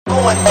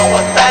Going through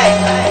a thing,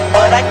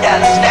 but I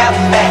gotta snap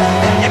back.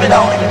 Give it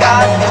all to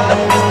God, it's the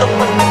pistol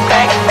with the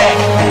backpack.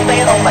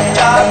 Staying on my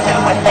job,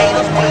 dealing with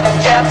haters with a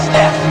jab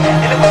snap.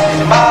 Dealing with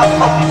these mob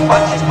police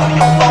watches with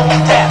your phone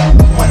tap.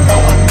 Going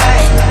through a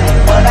thing,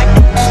 but I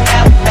gotta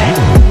snap back.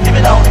 Give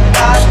it all to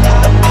God, it's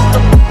the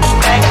pistol with the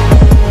backpack.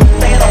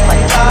 Staying on my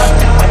job,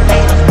 dealing with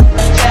haters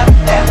with a jab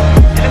snap.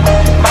 Dealing with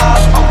these mob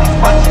police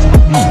watches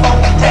with your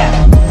phone tap.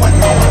 Going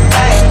through a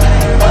thing,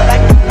 but I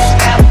gotta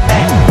snap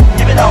back.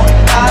 Give it all to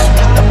God,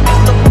 it's the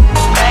pistol with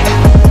the backpack.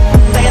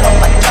 Staying on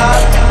my job,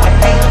 dealing with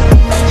haters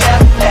with a jab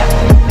snap.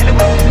 Dealing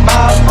with these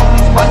mob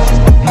police watches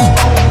with your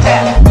phone tap.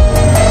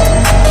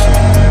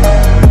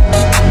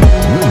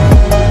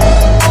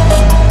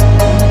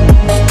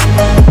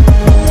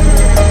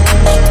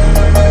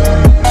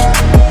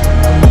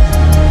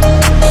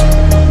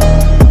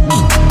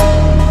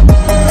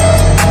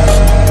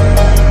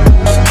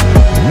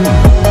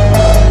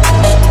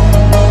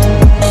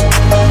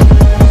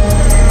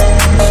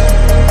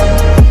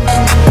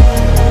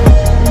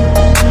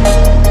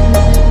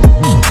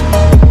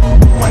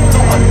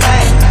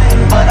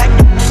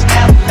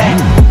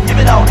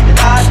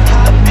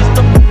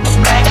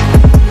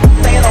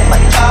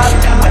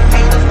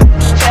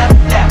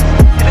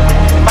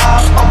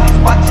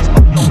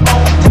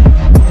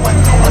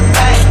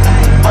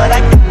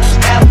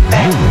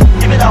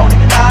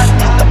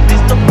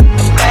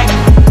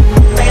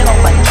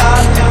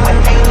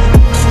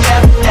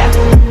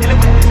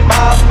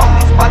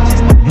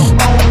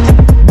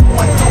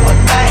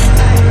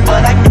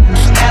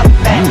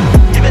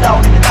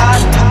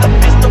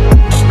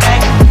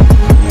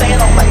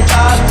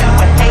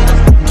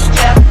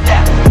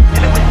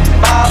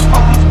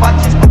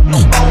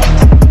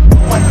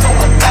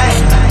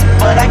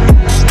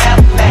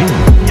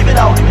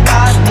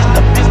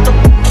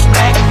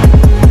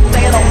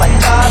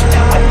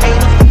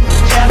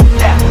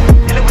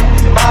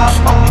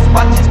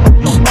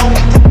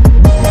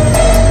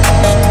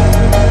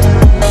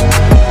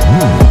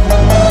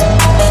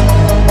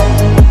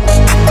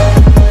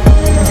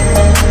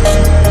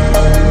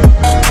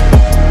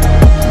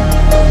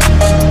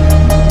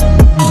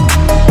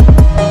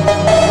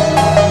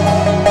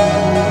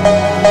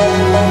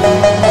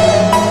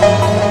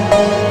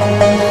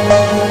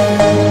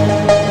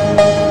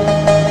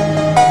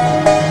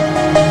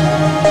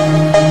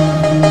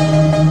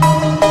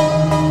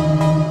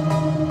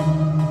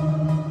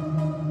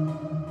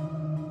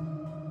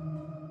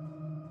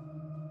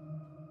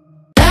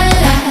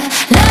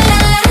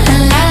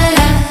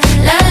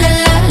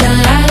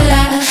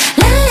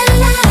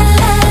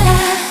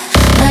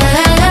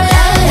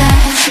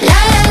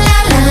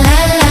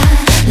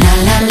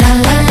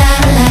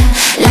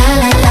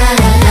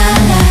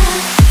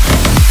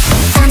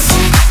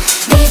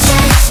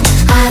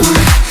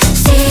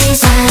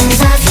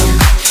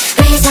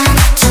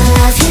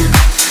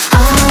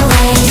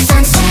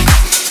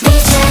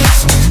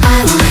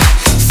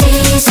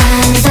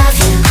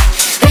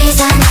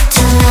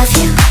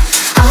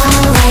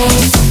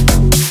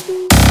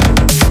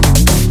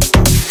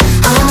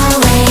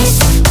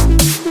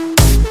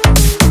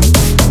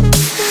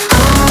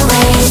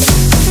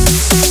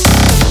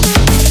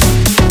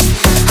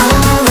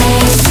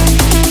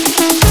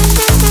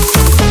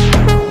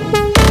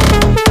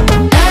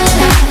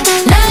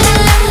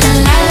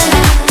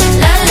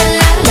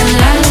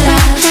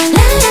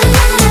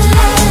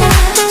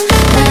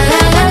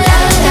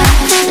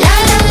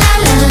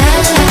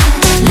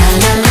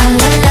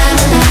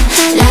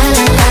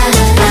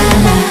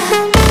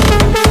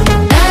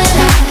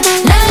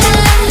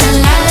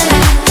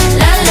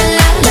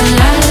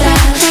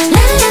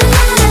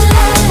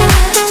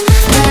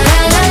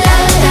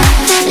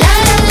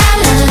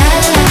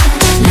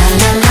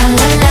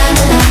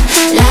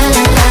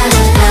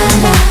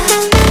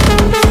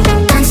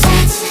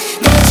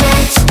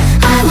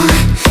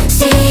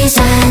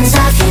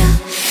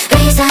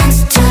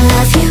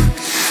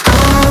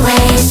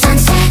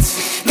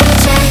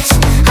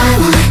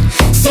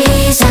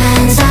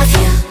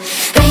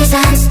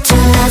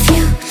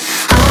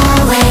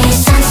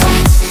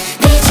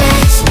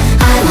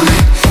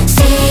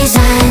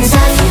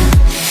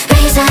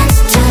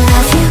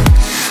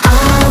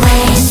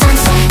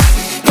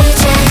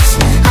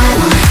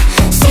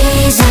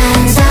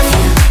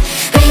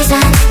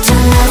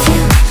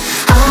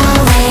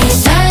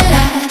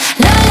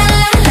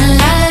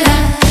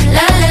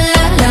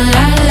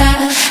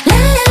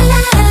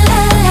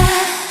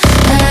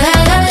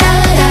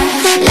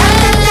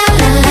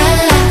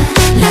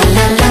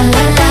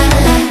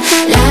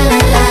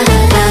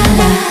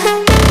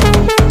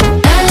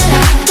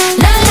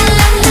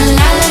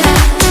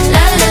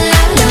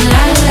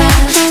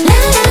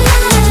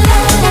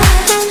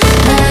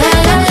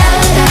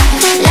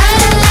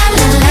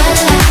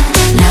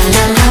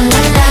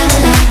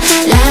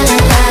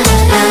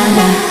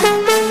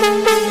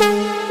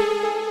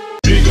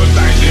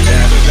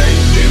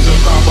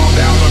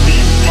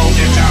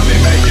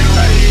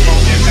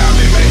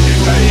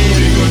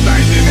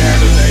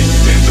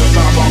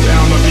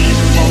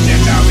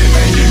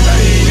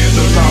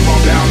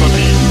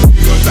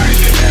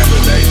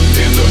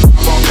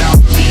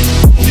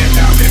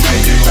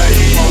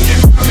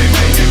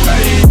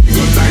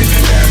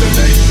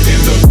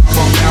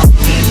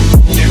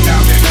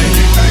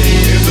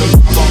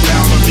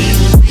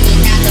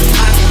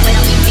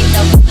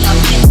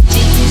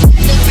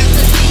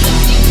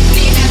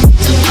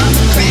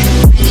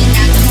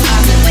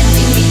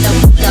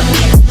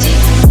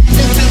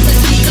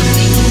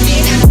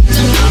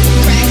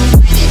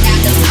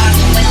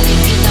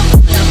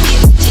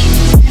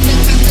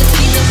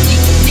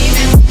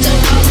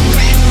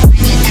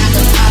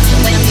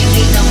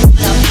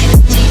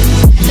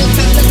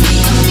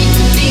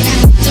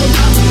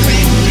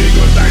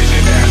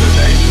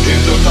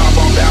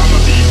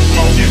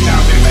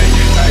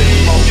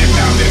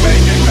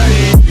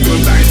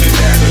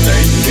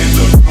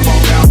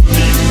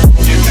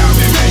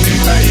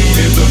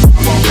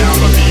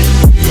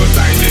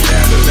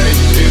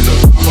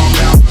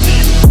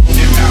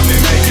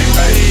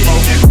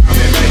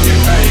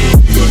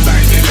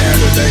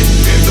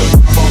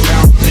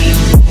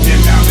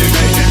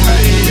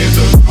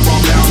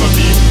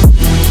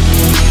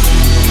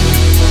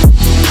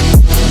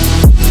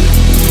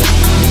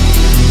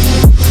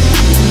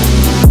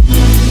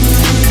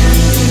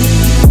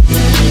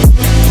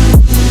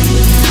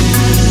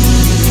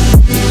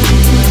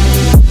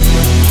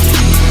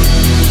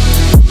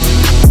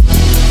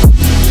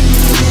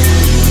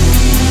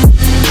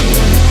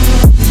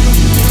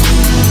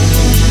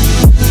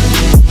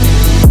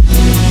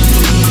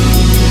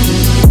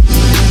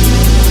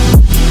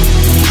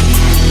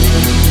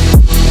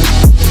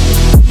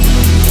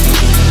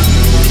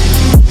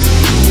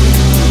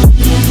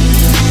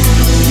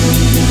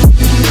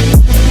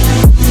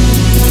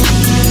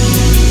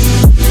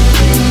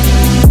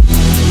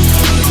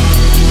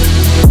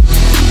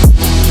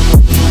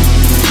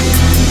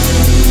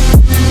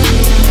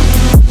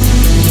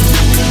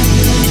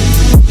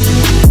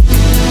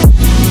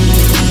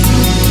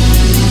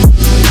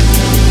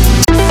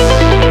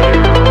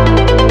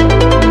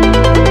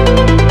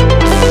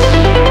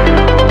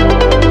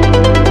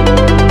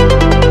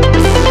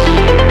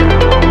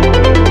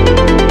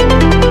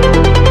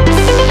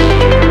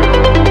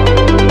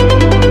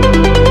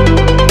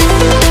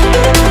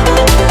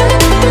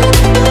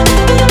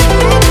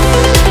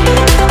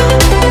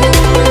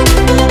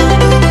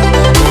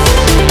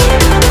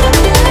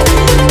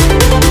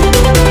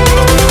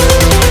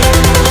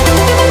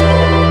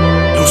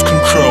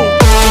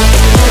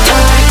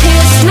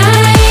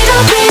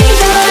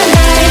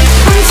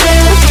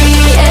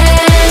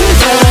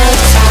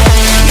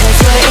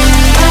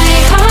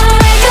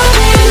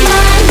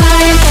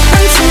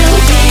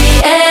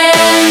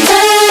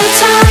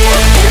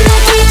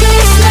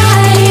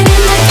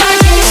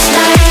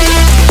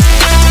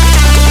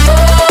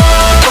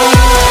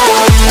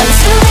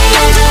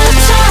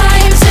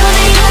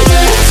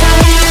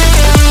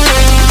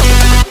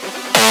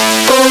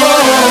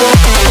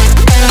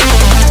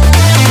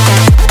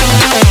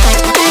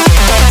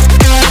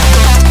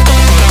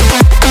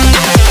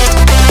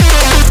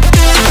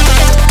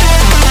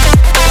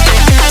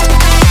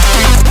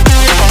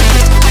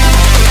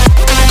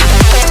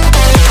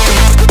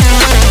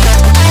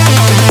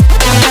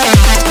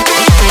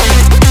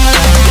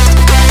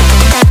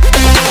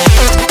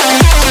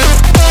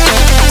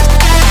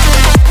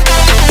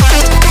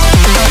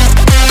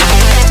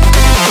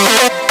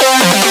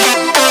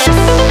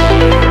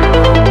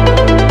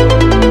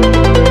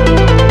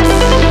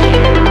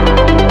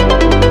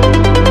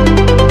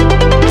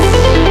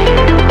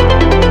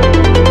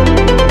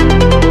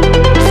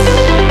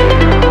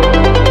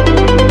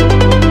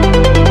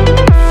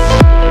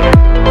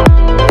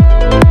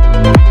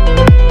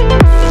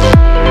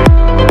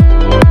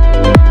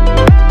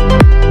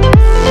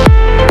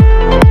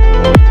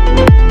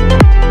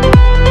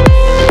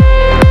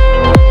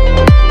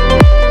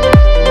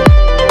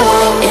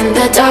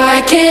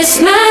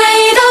 darkest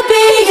night, I'll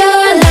be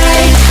your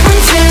light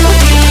until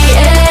the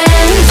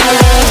end of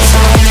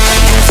time.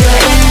 'Cause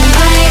you're in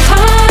my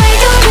heart,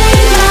 you're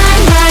in my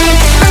mind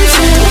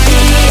until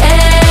the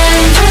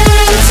end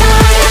of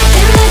time.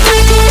 In the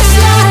darkest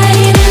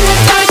night, in the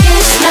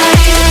darkest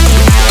night.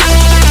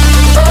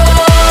 Oh,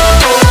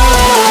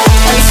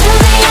 until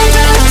the end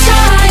of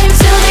time,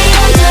 till the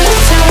end of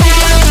time.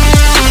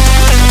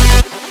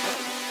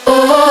 Oh.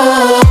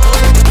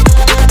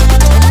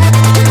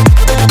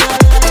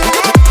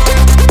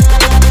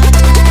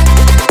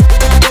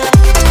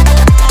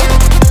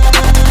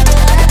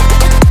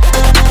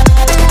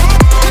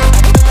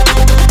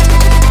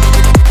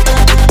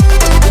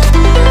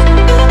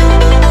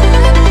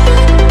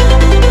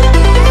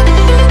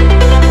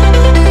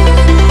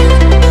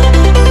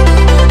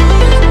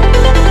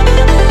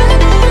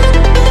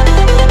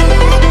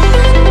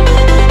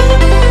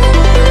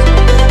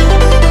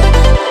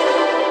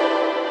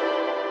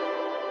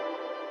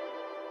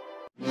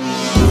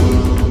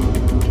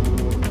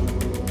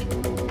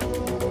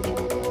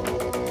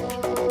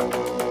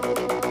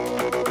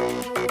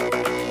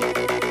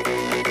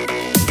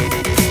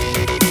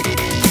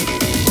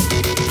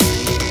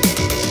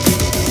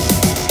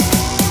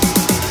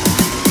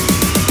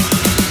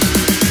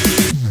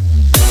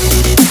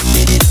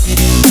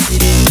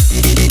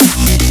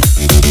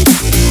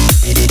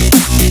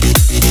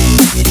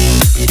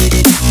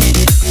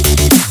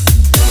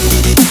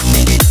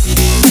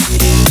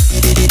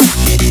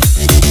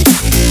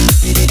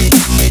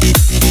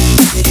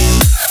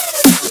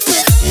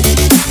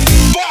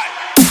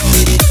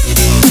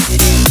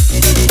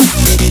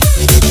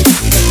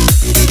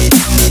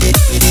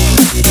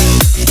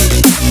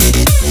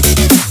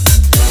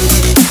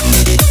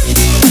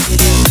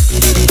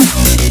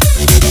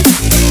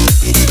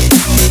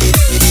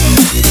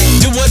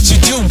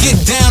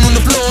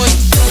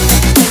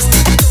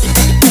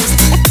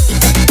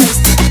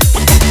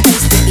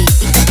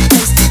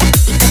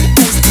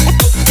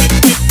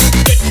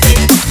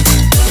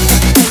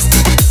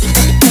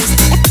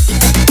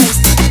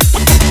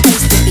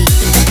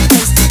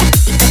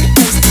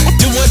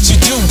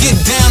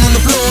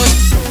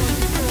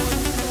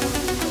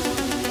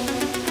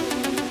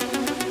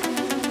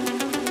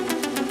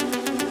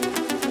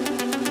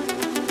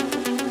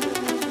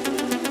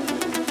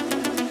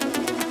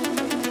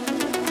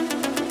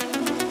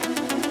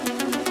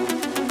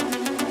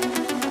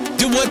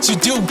 Do what you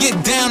do,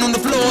 get down on the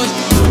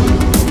floor.